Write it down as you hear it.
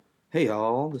Hey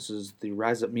y'all, this is the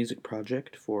Rise Up Music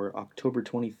Project for October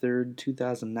 23rd,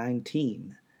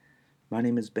 2019. My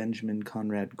name is Benjamin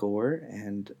Conrad Gore,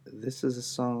 and this is a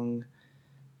song.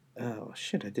 Oh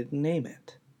shit, I didn't name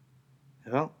it.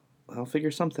 Well, I'll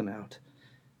figure something out.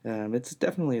 It's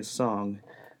definitely a song,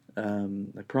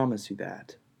 I promise you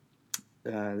that.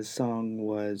 This song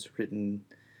was written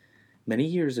many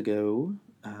years ago,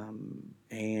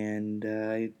 and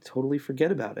I totally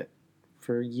forget about it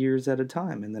for years at a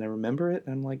time, and then I remember it,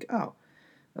 and I'm like, oh,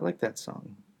 I like that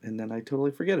song. And then I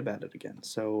totally forget about it again.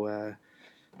 So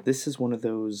this is one of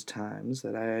those times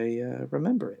that I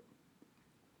remember it.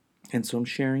 And so I'm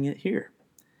sharing it here.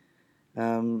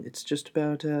 It's just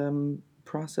about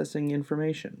processing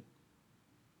information,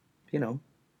 you know,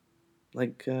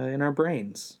 like in our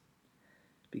brains.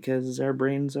 Because our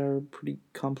brains are pretty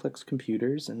complex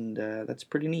computers, and that's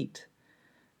pretty neat.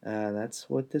 That's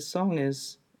what this song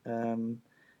is.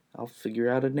 I'll figure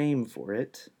out a name for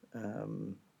it.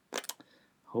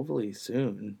 Hopefully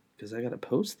soon, because I gotta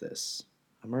post this.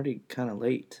 I'm already kind of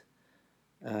late.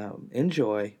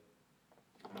 Enjoy.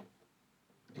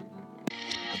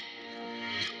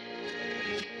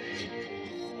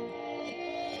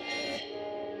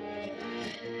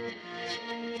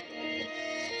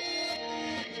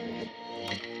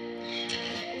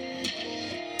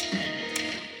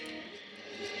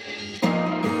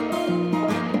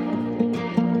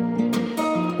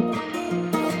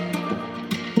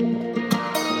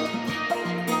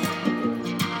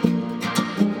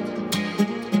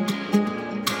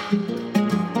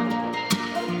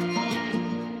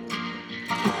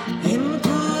 In the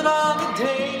good old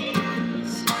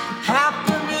days,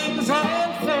 happenings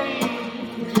and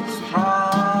things,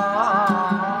 promises,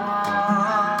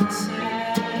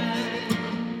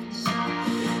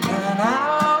 and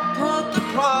output the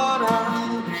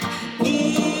product,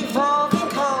 evolving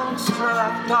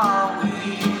construct are we.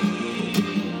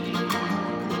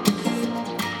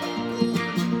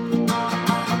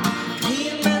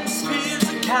 Immense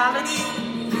physicality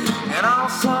and all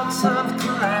sorts of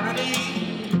calamity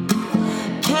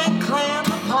can't clam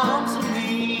the palms of me.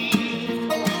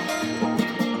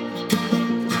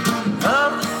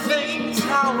 Other things,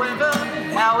 however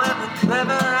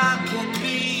clever I can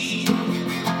be,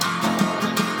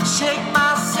 shake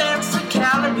my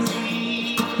sensicality.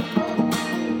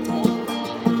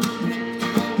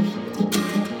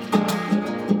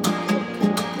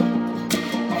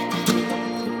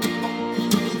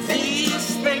 These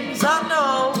things I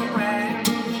know, and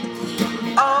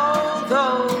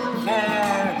although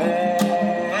they're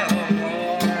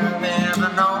never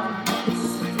known,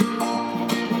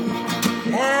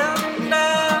 and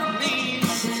at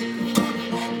least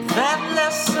that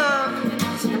lesson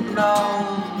to know.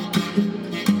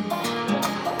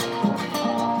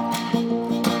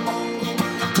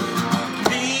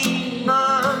 The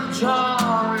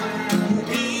majority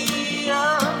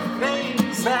of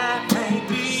things that may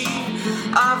be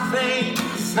are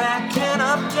things that can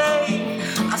update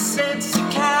a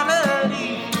sensicality.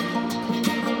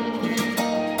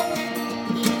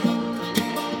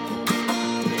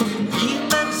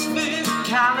 Immense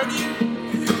physicality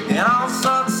and all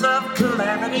sorts of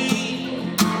calamity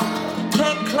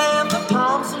can't clam the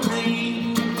palms of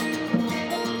me.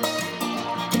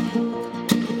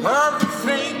 Other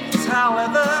things,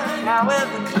 however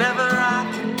clever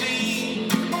I can be,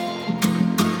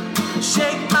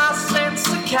 shake my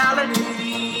sensicality.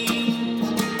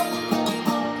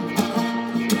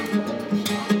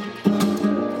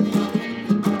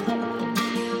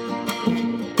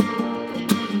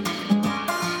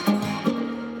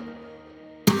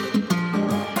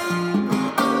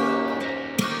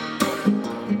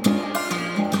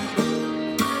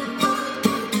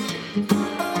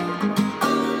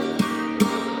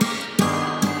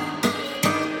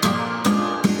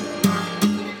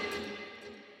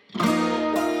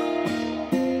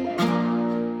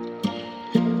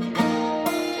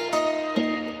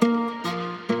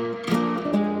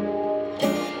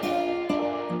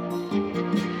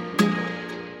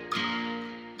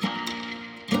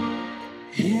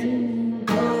 In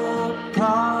the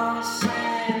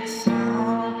process,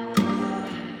 output,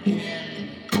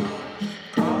 in the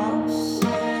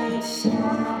process,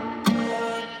 output.